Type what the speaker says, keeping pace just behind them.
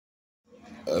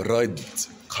Right.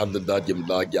 Kandadadyam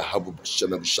Lagya Habu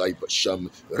Shanam Shai Sham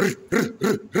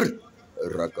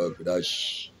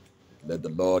Rakagdash. Let the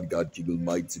Lord God King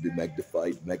Almighty be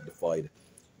magnified, magnified,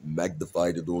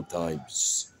 magnified at all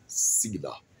times.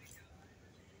 Sila.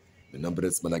 The number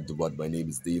is Managdawad. My name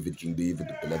is David, King David,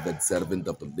 the beloved servant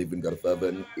of the living God of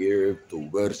heaven, here to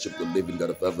worship the living God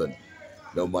of heaven.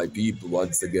 Now, my people,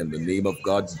 once again, the name of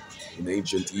God in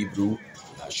ancient Hebrew,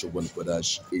 Yahshua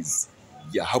Kodash, is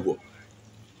Yahawah.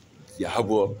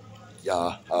 Yahawah,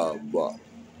 Yahawah.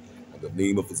 And the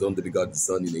name of his only begotten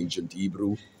Son in ancient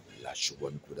Hebrew,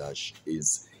 Yahshua Kodash,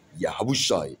 is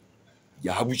Yahawashi.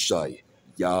 Yahawashi.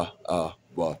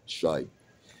 Yahawashai.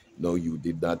 No, you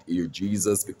did not hear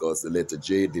Jesus because the letter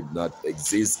J did not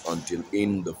exist until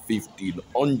in the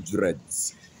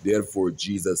 1500s. Therefore,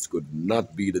 Jesus could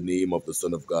not be the name of the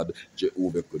Son of God.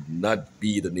 Jehovah could not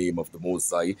be the name of the Most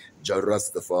High.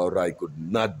 Jarastafari could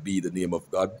not be the name of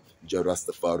God.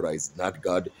 Jarastafari is not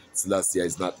God. Selassie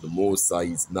is not the Most High.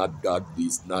 He's not God.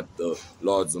 He's not the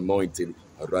Lord's anointed.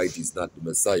 Alright, he's not the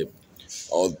Messiah.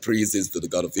 All praises to the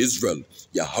God of Israel.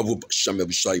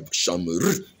 YAHAWASHI.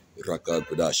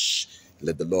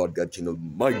 Let the Lord God King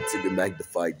Almighty be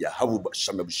magnified.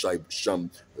 YAHAWASHI.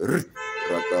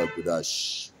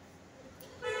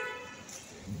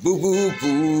 Boo boo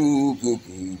boo boo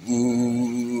boo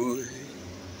boo.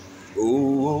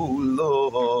 Oh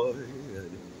Lord.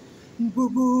 Boo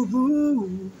boo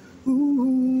boo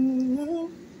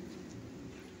boo.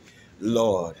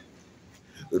 Lord,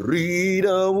 read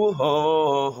our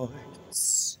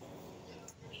hearts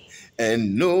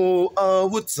and know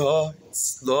our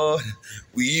thoughts, Lord.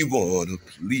 We want to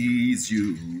please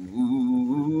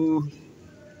you.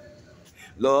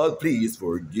 Lord, please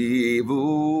forgive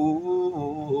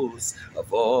us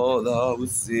of all our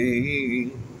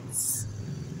sins.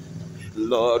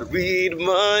 Lord, read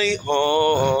my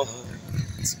heart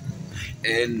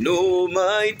and know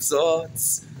my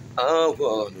thoughts. I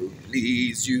want to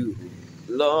please you.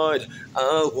 Lord,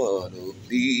 I want to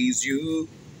please you.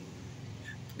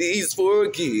 Please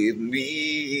forgive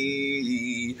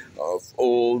me of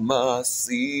all my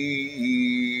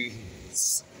sins.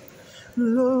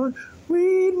 Lord,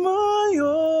 read my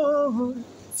heart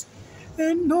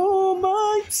and know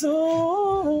my thoughts.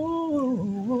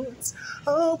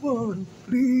 I want to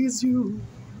please you.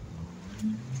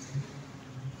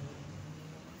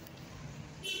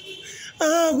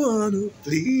 I want to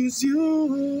please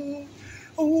you.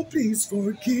 Oh, please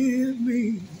forgive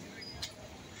me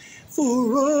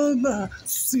for all my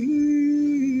sins.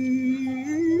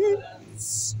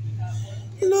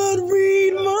 Lord,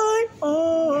 read my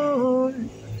heart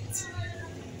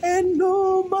and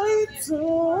know my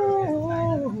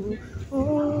thoughts.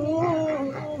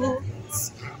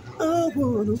 I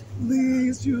want to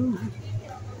please you.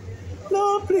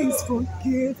 Lord, please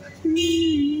forgive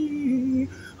me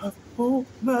of all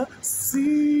my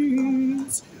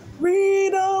sins.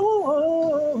 Read our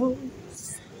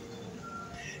hearts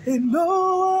and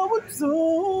know our thoughts.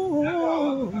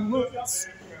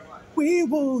 We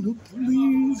want to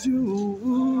please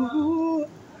you.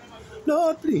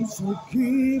 Lord, please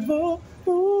forgive us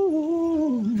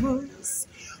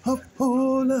of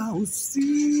all our sins.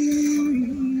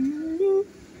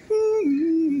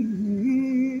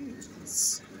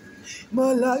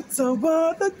 My lights are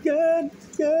out again.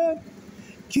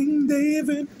 King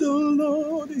David, the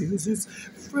Lord is his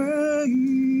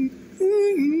friend.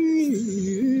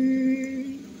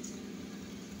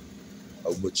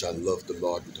 How much I love the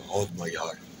Lord with all my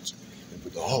heart and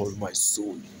with all my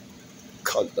soul.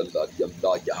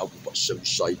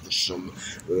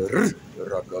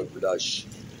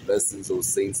 Blessings, O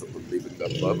saints of the living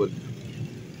God.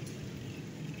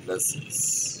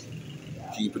 Blessings.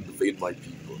 Keep in the faith, my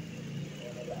people.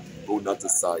 Go not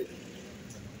aside.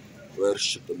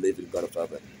 Worship the living God of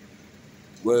heaven.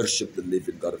 Worship the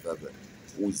living God of heaven.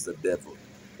 Who is the devil?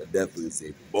 The devil is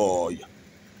a boy.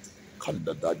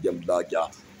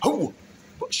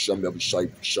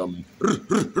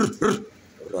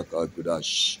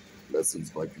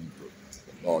 Blessings, my people.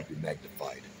 The Lord be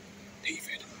magnified.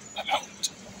 David, I'm out.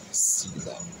 See you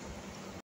now.